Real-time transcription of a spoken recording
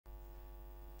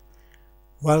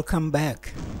Welcome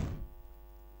back.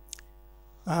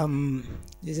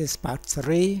 This is part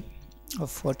 3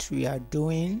 of what we are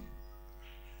doing.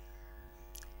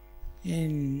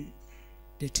 In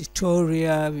the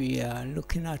tutorial, we are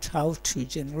looking at how to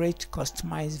generate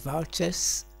customized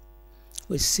vouchers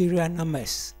with serial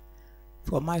numbers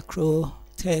for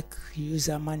Mikrotik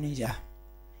User Manager.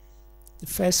 The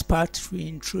first part, we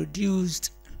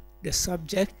introduced the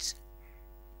subject,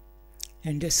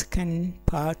 and the second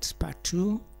part, part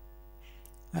 2,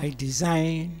 I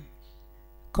designed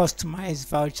customized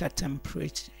voucher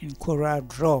template in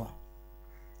CorelDraw,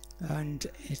 and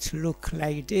it looks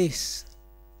like this,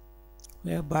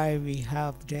 whereby we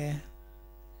have the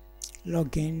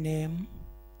login name,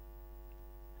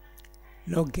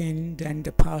 login, then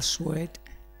the password,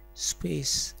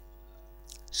 space.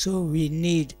 So we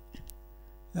need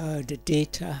the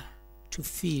data to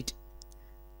feed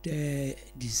the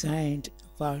designed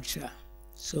voucher.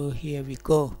 So here we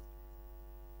go.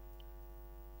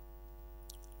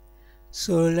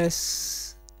 So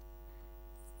let's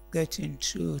get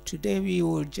into, today we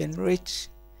will generate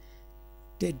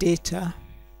the data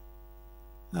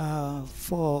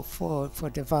for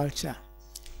the voucher,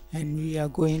 and we are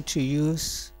going to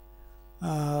use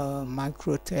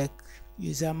Mikrotik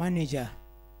User Manager.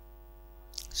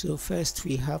 So first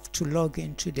we have to log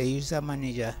into the User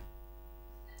Manager.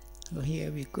 So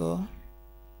here we go.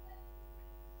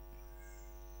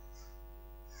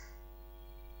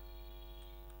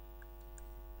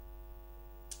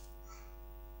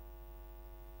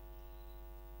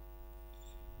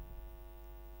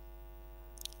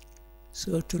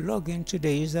 So to log into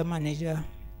the User Manager,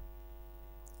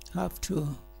 have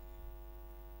to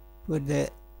put the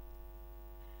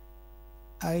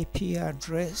IP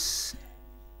address,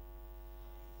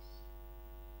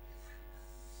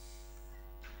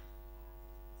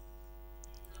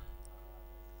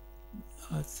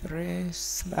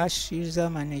 /user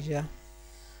manager,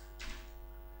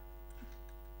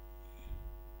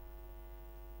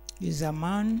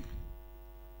 userman,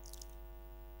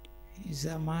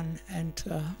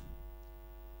 enter.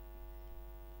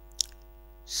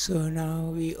 So now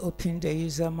we open the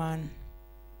userman,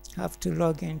 have to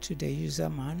log into the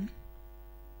userman.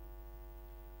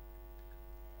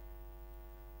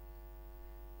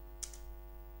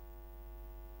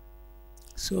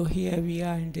 So here we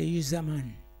are in the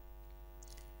userman,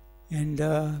 and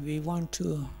we want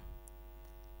to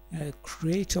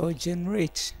create or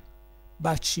generate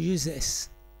batch users,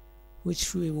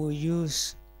 which we will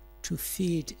use to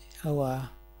feed our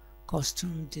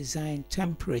custom design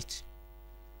template.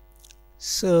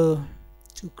 So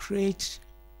to create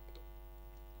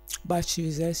batch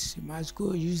users, you must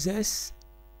go users,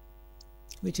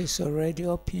 which is already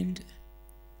opened,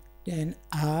 then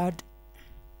add,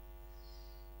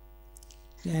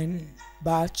 then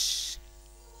batch,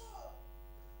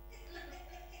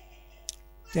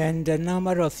 then the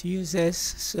number of users.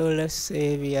 So let's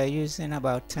say we are using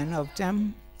about 10 of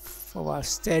them for our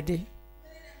study.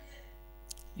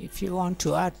 If you want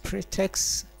to add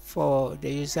pretext for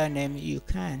the username, you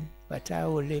can, but I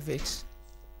will leave it.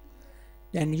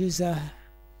 Then user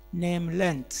name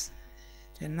length,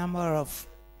 the number of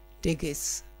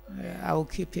digits, I will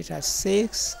keep it as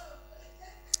 6.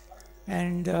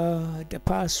 And the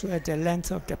password, the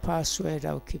length of the password,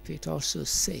 I'll keep it also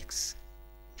 6.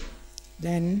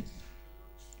 Then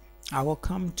I will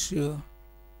come to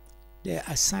the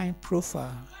assign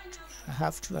profile. I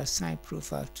have to assign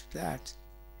profile to that.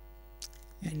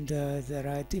 And there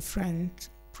are different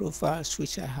profiles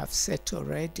which I have set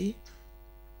already.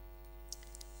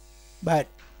 But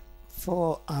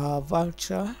for our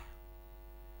voucher,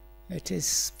 it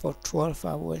is for 12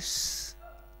 hours.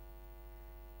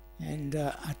 And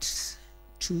at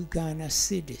 2 Ghana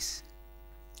cedis.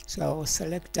 So I will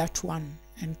select that one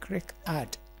and click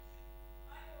add.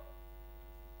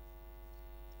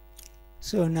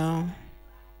 So now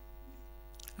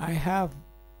I have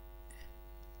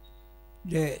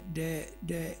the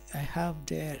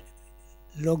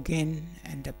login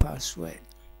and the password.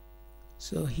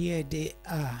 So here they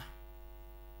are.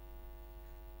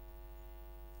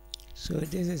 So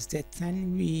this is the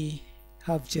thing we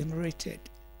have generated.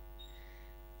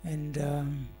 And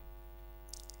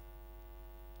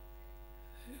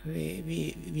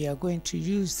we are going to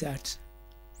use that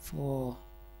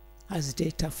as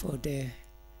data for the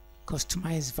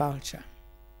customized voucher.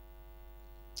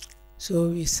 So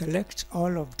we select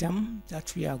all of them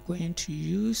that we are going to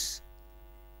use,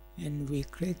 and we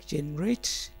click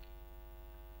generate.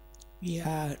 We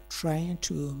are trying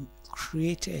to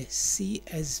create a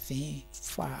CSV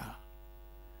file.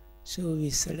 So we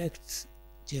select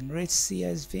generate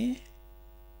CSV,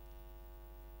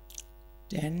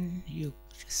 Then you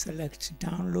select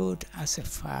download as a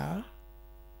file,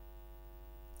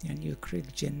 then you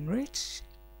click generate,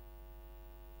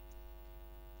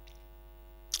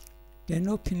 then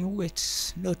open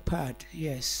with Notepad.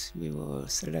 Yes, we will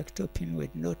select open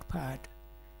with Notepad,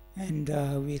 and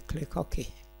we click OK.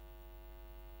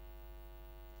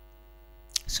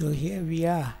 So here we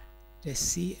are. The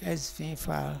CSV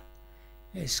file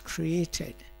is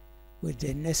created with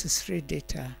the necessary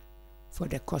data for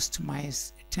the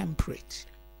customized template.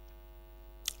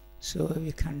 So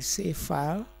we can save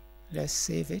file. Let's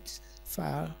save it,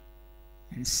 file,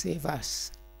 and save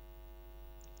as.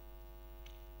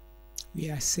 We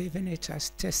are saving it as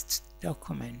test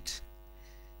document.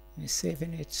 We're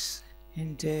saving it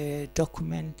in the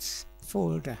documents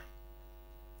folder.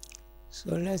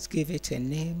 So let's give it a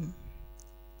name,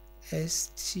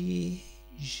 STG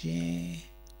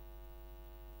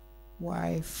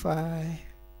Wi-Fi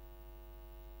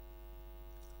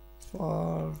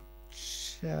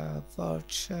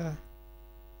voucher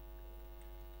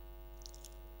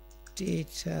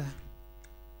data.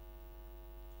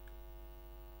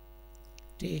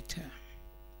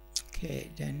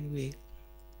 Okay, then we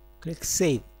click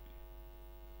save.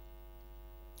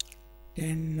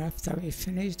 Then after we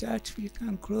finish that, we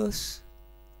can close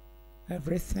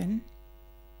everything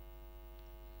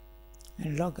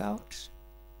and log out.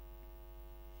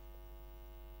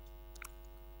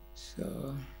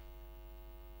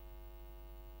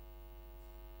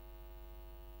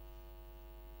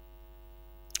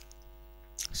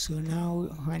 So now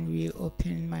when we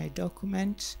open my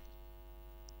document,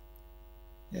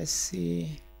 let's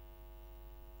see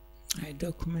my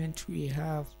document. We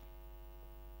have,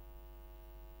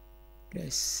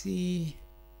 let's see,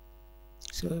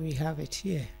 so we have it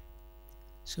here.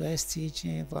 So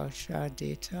STG voucher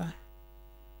data,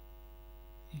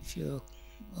 if you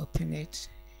open it,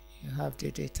 you have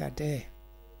the data there,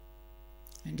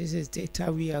 and this is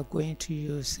data we are going to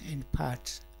use in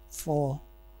part 4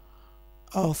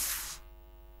 of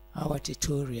our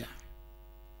tutorial.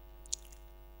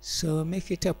 So make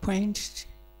it a point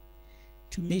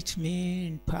to meet me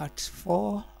in part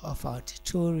 4 of our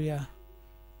tutorial,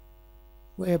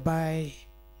 whereby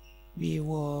we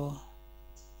will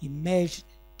image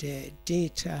the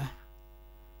data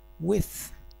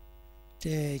with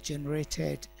the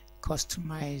generated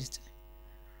customized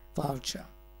voucher.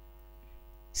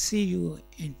 See you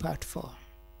in part 4.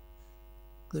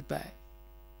 Goodbye.